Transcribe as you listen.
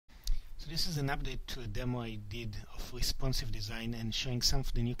This is an update to a demo I did of responsive design and showing some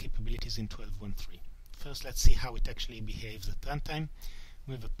of the new capabilities in 12.1.3. First, let's see how it actually behaves at runtime.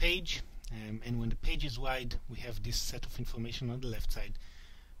 We have a page, and when the page is wide, we have this set of information on the left side.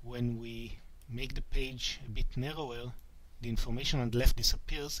 When we make the page a bit narrower, the information on the left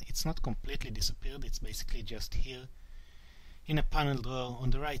disappears. It's not completely disappeared, it's basically just here in a panel drawer on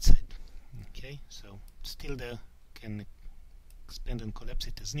the right side. Okay, so still there, can expand and collapse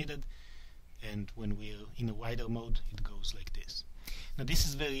it as needed, and when we're in a wider mode it goes like this. Now this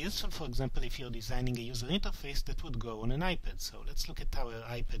is very useful, for example, if you're designing a user interface that would go on an iPad. So let's look at our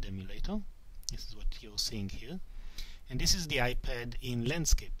iPad emulator. This is what you're seeing here, and this is the iPad in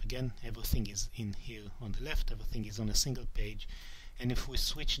landscape. Again, everything is in here on the left, everything is on a single page, and if we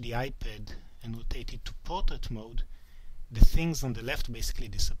switch the iPad and rotate it to portrait mode, the things on the left basically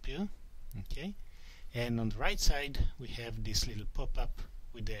disappear. Okay, and on the right side we have this little pop-up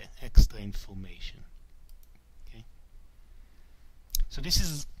with the extra information. Okay, so this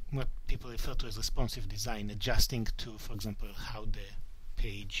is what people refer to as responsive design, adjusting to, for example, how the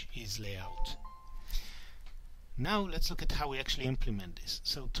page is laid out. Now let's look at how we actually implement this.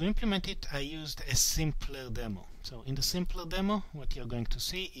 So to implement it, I used a simpler demo. So in the simpler demo, what you're going to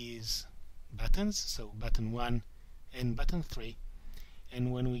see is buttons, so button 1 and button 3.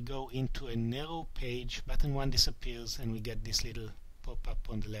 And when we go into a narrow page, button 1 disappears and we get this little pop-up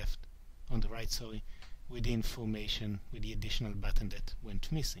on the right, with the information, with the additional button that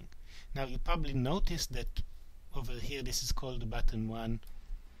went missing. Now you probably noticed that over here this is called button 1,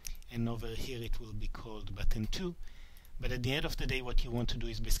 and over here it will be called button 2, but at the end of the day what you want to do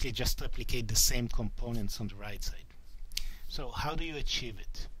is basically just replicate the same components on the right side. So how do you achieve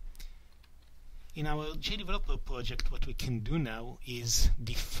it? In our JDeveloper project, what we can do now is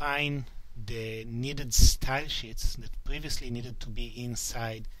define the needed style sheets that previously needed to be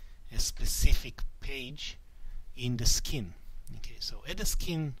inside a specific page in the skin. Okay, so at the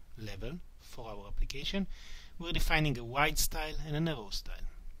skin level for our application, we're defining a wide style and a narrow style.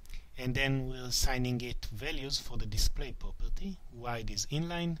 And then we're assigning it values for the display property. Wide is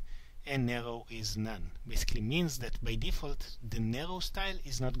inline and narrow is none. Basically means that by default the narrow style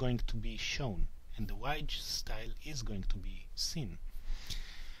is not going to be shown and the wide style is going to be seen.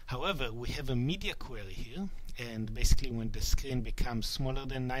 However, we have a media query here, and basically when the screen becomes smaller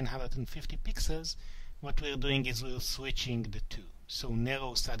than 950 pixels, what we're doing is we're switching the two. So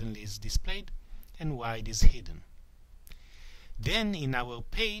narrow suddenly is displayed and wide is hidden. Then in our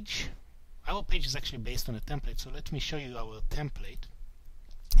page is actually based on a template, so let me show you our template.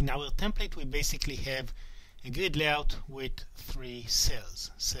 In our template we basically have a grid layout with 3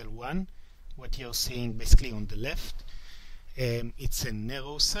 cells. Cell 1, what you're seeing basically on the left, it's a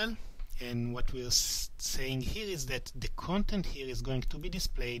narrow cell, and what we're saying here is that the content here is going to be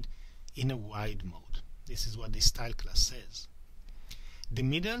displayed in a wide mode. This is what the style class says. The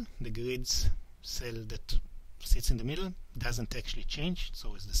middle, the grids cell that sits in the middle, doesn't actually change, it's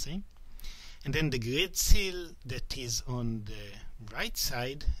always the same. And then the grid cell that is on the right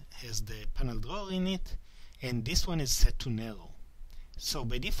side has the panel drawer in it, and this one is set to narrow. So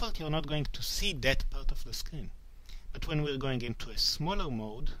by default you're not going to see that part of the screen. But when we're going into a smaller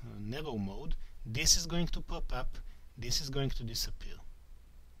mode, a narrow mode, this is going to pop up, this is going to disappear.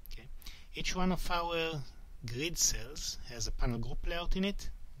 Okay. Each one of our grid cells has a panel group layout in it,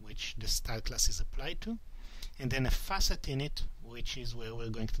 which the style class is applied to, and then a facet in it, which is where we're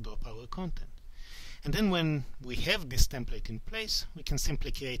going to drop our content. And then when we have this template in place, we can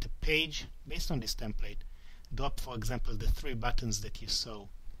simply create a page based on this template, drop, for example, the 3 buttons that you saw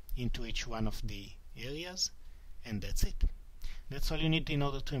into each one of the areas, and that's it. That's all you need in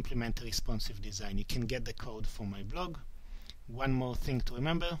order to implement a responsive design. You can get the code from my blog. One more thing to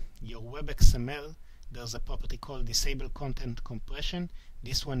remember, your web XML, there's a property called disable content compression.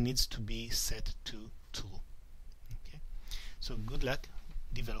 This one needs to be set to true. Okay? So good luck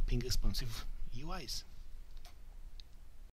developing responsive UIs.